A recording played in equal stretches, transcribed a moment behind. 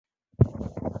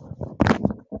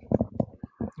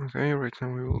Okay, right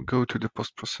now we will go to the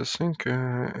post-processing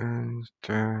oh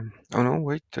no,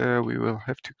 wait, we will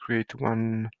have to create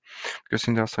one, because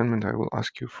in the assignment I will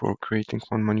ask you for creating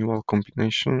one manual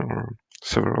combination or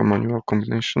several manual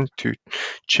combinations to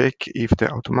check if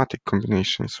the automatic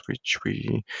combinations which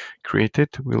we created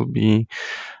will be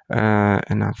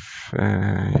enough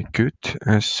good.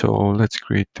 So let's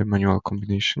create the manual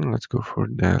combination. Let's go for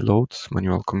the loads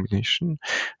manual combination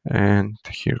and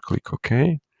here click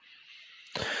OK.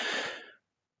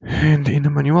 And in a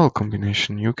manual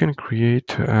combination, you can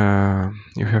create, you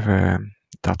have a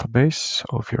database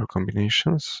of your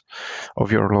combinations,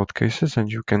 of your load cases,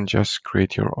 and you can just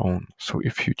create your own. So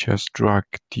if you just drag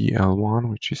DL1,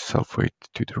 which is self-weight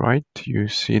to the right, you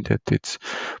see that it's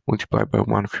multiplied by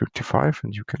 155,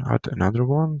 and you can add another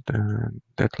one,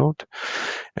 that load.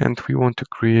 And we want to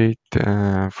create,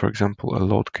 for example, a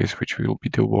load case, which will be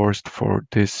the worst for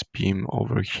this beam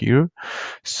over here.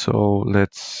 So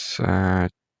let's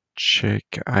check.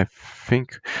 I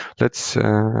think let's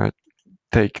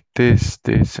take this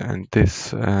and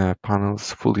this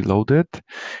panels fully loaded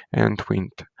and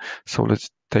wind. So let's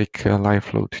take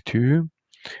live load 2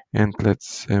 and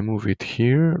let's move it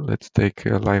here. Let's take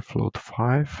live load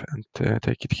 5 and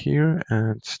take it here,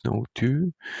 and snow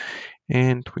 2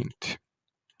 and wind.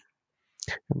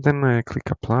 And then I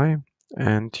click apply,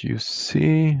 and you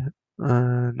see,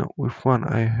 no, with one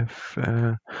I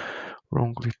have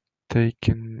wrongly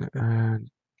taken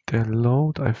the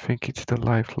load. I think it's the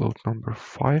live load number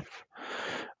 5.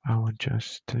 I will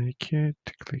just take it,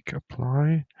 click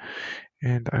apply,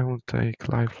 and I will take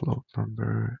live load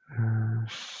number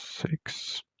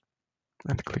 6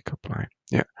 and click apply.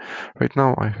 Yeah, right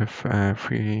now I have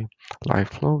 3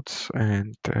 live loads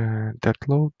and that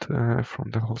load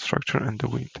from the whole structure and the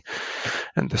wind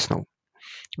and the snow.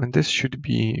 And this should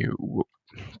be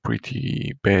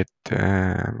pretty bad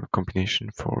combination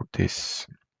for this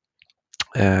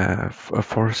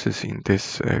forces in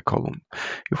this column.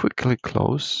 If we click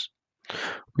close,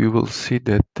 we will see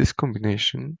that this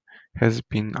combination has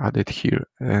been added here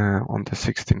on the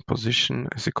 16th position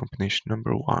as a combination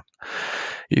number 1.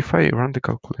 If I run the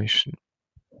calculation,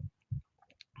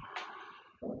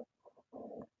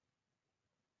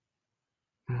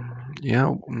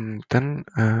 then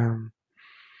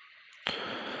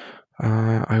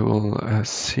I will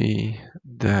see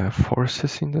the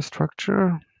forces in the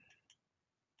structure.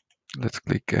 Let's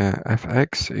click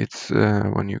FX. It's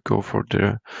when you go for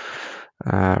the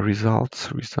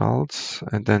results,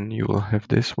 and then you will have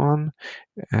this one.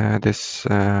 This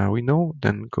we know.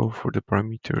 Then go for the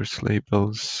parameters,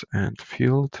 labels, and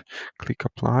field. Click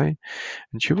apply,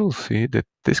 and you will see that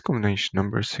this combination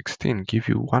number 16 give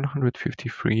you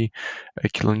 153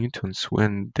 kilonewtons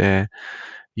when the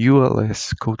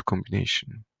ULS code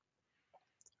combination,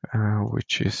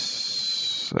 which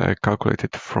is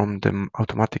calculated from the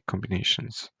automatic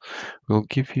combinations, will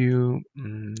give you,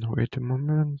 wait a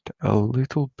moment, a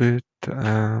little bit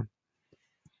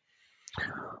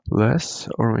less,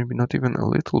 or maybe not even a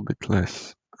little bit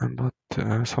less, but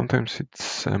sometimes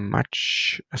it's a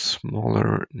much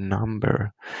smaller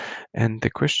number. And the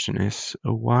question is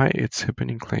why it's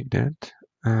happening like that.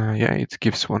 Yeah, it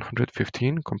gives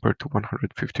 115 compared to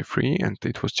 153, and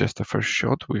it was just a first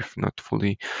shot with not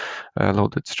fully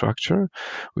loaded structure.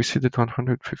 We see that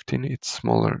 115 it's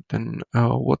smaller. Then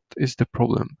what is the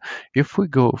problem? If we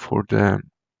go for the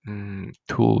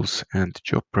tools and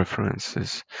job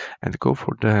preferences and go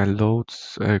for the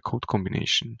loads code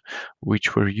combination,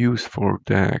 which were used for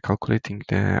the calculating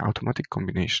the automatic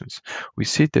combinations, we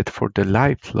see that for the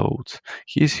live loads,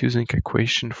 he is using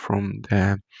equation from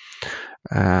the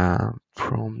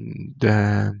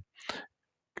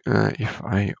if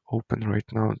I open right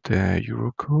now the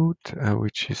Eurocode,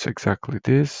 which is exactly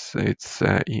this, it's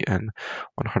EN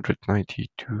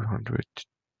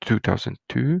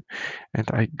 190-2002,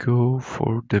 and I go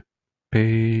for the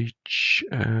page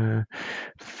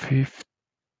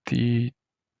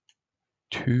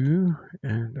 52,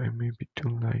 and I maybe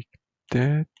do like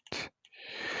that.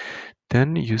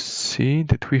 Then you see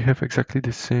that we have exactly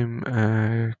the same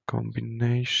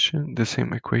combination, the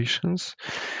same equations,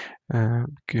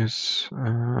 because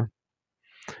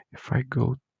if I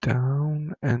go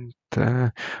down and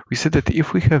we see that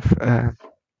if we have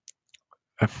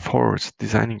a force,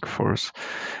 designing force,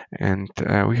 and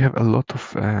we have a lot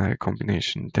of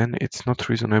combination, then it's not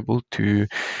reasonable to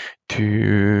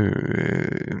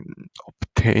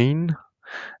obtain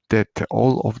that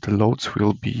all of the loads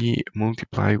will be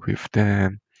multiplied with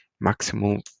the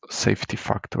maximum safety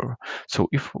factor. So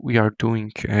if we are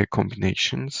doing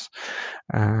combinations,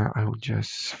 I will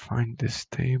just find this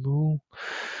table.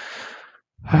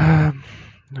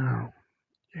 No,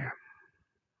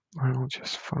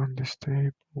 just find this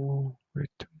table. Wait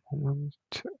a moment.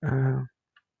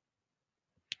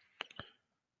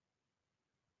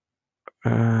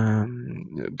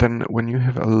 Then when you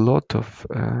have a lot of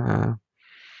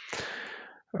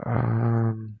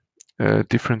um,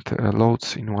 different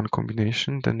loads in one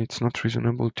combination, then it's not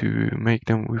reasonable to make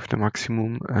them with the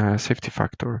maximum safety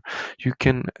factor. You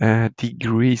can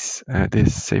decrease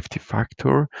this safety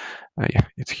factor. Yeah,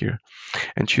 it's here.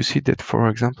 And you see that, for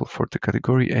example, for the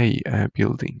category A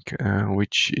building,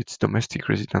 which it's domestic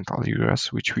residential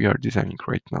areas, which we are designing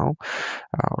right now,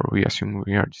 or we assume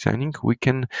we are designing, we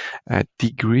can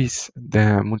decrease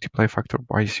the multiply factor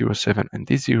by 0.7, and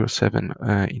this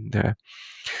 0.7 in the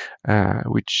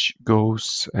which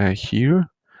goes here,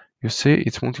 you see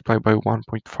it's multiplied by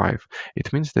 1.5.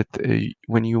 It means that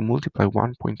when you multiply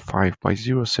 1.5 by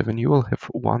 0.7, you will have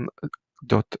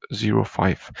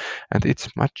 1.05, and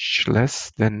it's much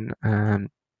less than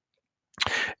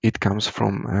it comes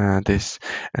from this.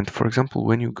 And for example,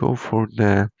 when you go for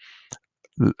the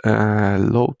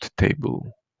load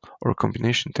table or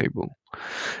combination table,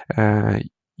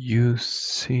 you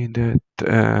see that,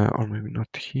 or maybe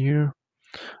not here,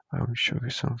 I will show you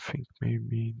something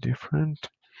maybe different.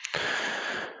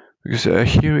 Because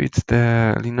here it's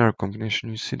the linear combination.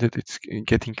 You see that it's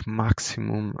getting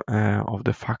maximum of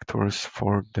the factors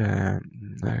for the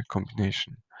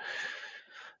combination.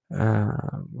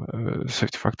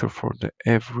 Safety factor for the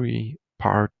every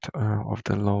part of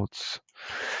the loads.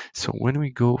 So when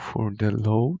we go for the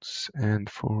loads and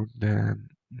for the,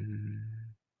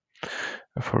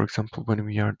 for example, when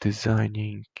we are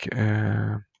designing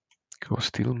go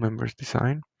steel members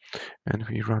design and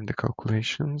we run the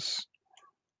calculations,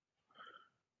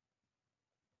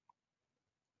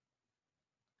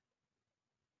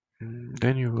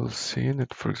 then you will see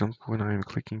that, for example, when I'm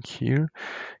clicking here,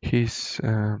 he's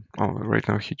right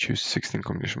now he chooses 16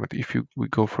 combination, but if we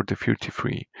go for the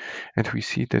 33, and we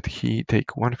see that he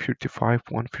take 135,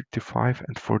 155,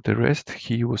 and for the rest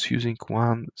he was using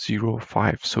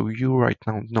 105. So you right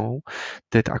now know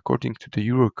that according to the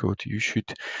Eurocode, you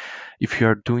should, if you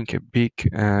are doing a big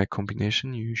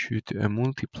combination, you should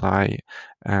multiply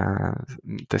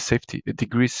the safety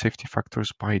decrease safety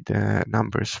factors by the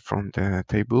numbers from the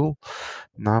table.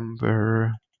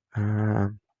 Number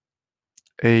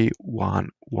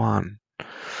A11.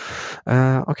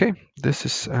 Okay, this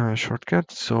is a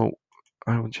shortcut, so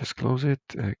I will just close it,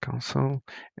 cancel,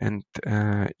 and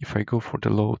if I go for the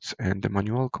loads and the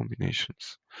manual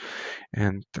combinations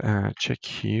and check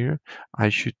here, I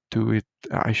should do it,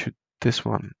 I should this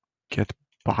one get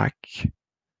back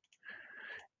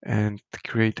and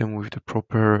create them with the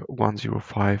proper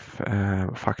 105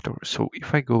 factor. So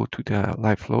if I go to the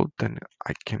live load, then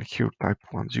I can here type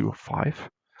 105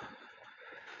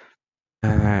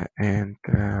 and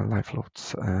live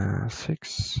loads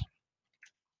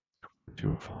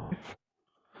 605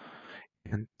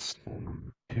 and snow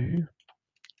number 2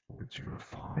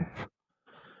 105.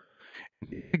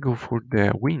 If I go for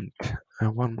the wind,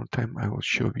 one more time I will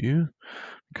show you.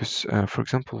 Because, for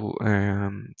example,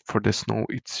 for the snow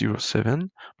it's 0.7,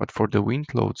 but for the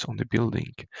wind loads on the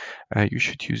building, you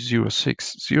should use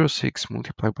 0.6. 0.6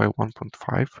 multiplied by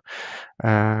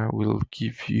 1.5 will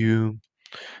give you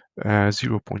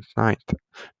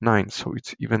 0.9, so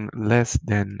it's even less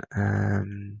than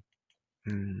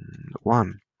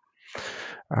 1.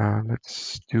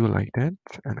 Let's do like that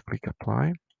and click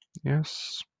apply.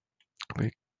 Yes,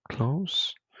 click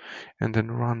close, and then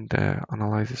run the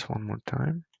analysis one more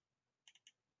time.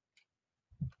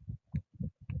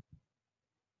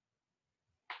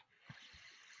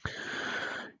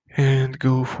 And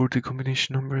go for the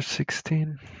combination number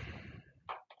 16.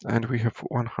 And we have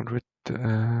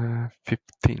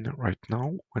 115 right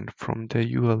now. And from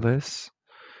the ULS,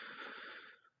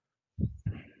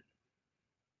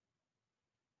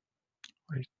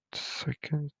 wait a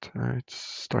second, it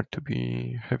start to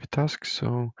be heavy task,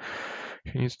 so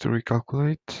he needs to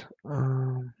recalculate.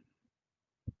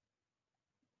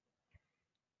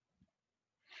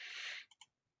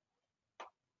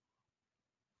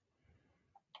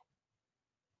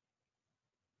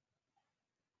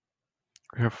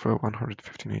 We have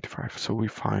 115.85, so we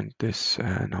find this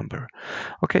number.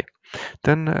 Okay,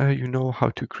 then you know how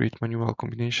to create manual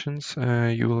combinations.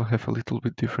 You will have a little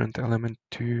bit different element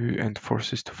to and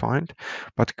forces to find,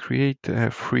 but create a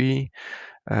free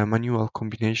manual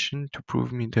combination to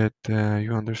prove me that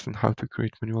you understand how to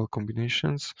create manual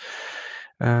combinations.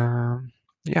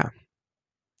 Yeah,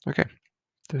 okay,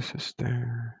 this is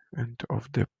the end of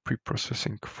the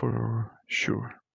pre-processing for sure.